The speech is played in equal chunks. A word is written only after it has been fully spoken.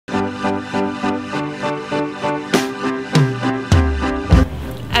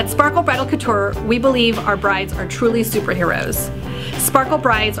Bridal Couture, we believe our brides are truly superheroes. Sparkle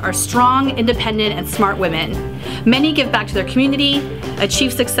brides are strong, independent, and smart women. Many give back to their community,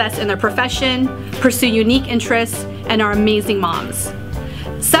 achieve success in their profession, pursue unique interests, and are amazing moms.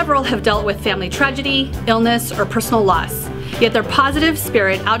 Several have dealt with family tragedy, illness, or personal loss, yet their positive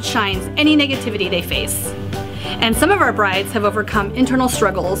spirit outshines any negativity they face. And some of our brides have overcome internal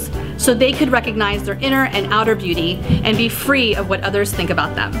struggles so they could recognize their inner and outer beauty and be free of what others think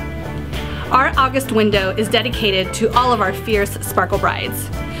about them. Our August window is dedicated to all of our fierce sparkle brides,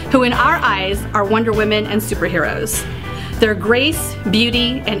 who in our eyes are Wonder Women and superheroes. Their grace,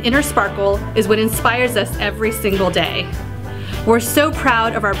 beauty, and inner sparkle is what inspires us every single day. We're so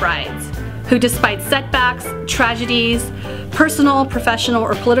proud of our brides, who despite setbacks, tragedies, personal, professional,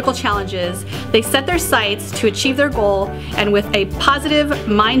 or political challenges, they set their sights to achieve their goal and with a positive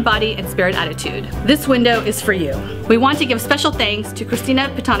mind, body, and spirit attitude. This window is for you. We want to give special thanks to Christina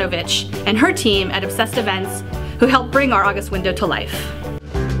Pitanovic and her team at Obsessed Events who helped bring our August window to life.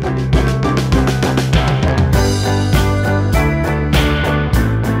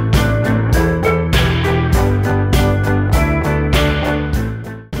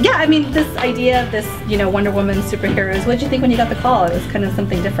 I mean, this idea of this, Wonder Woman superheroes, what did you think when you got the call? It was kind of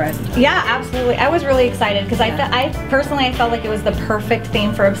something different. Yeah, absolutely. I was really excited because I personally felt like it was the perfect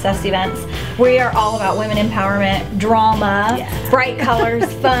theme for Obsessed Events. We are all about women empowerment, drama, bright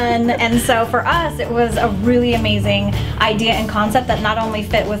colors, fun, and so for us it was a really amazing idea and concept that not only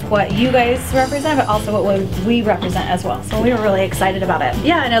fit with what you guys represent, but also what we represent as well. So we were really excited about it.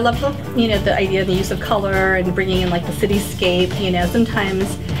 Yeah, and I love the, the idea of the use of color and bringing in like the cityscape.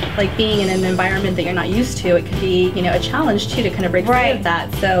 Sometimes like being in an environment that you're not used to, it could be, a challenge too to kind of break free of that.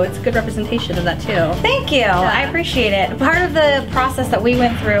 So it's a good representation of that too. Thank you. Yeah. I appreciate it. Part of the process that we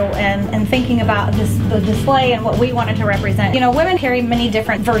went through and thinking about the display and what we wanted to represent, women carry many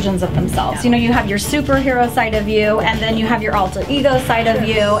different versions of themselves. Yeah. You have your superhero side of you, and then you have your alter ego side of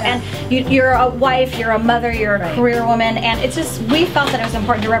you, and you're a wife, you're a mother, you're a career woman, and it's just, we felt that it was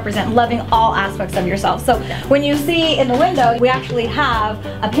important to represent loving all aspects of yourself. So when you see in the window, we actually have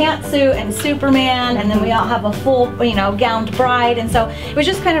a pantsuit and Superman, and then we all have a full, gowned bride, and so it was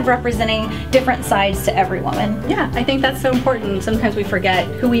just kind of representing different sides to every woman. Yeah, I think that's so important. Sometimes we forget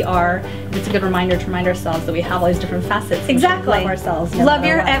who we are. It's a good reminder to remind ourselves that we have all these different facets. Exactly. Love ourselves. Love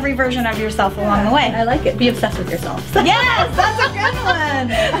every version of yourself along the way. I like it. Be obsessed with yourself. Yes, that's a good one.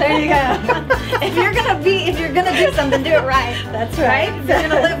 There you go. If you're gonna do something, do it right. That's right. If you're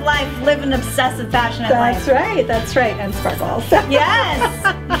gonna live life, live an obsessive, passionate life. That's right. That's right. And sparkles. Yes,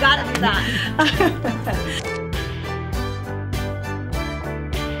 you gotta do that.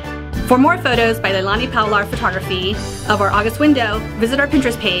 For more photos by Leilani Paular Photography of our August window, visit our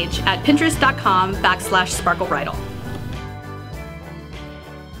Pinterest page at pinterest.com/sparklebridal.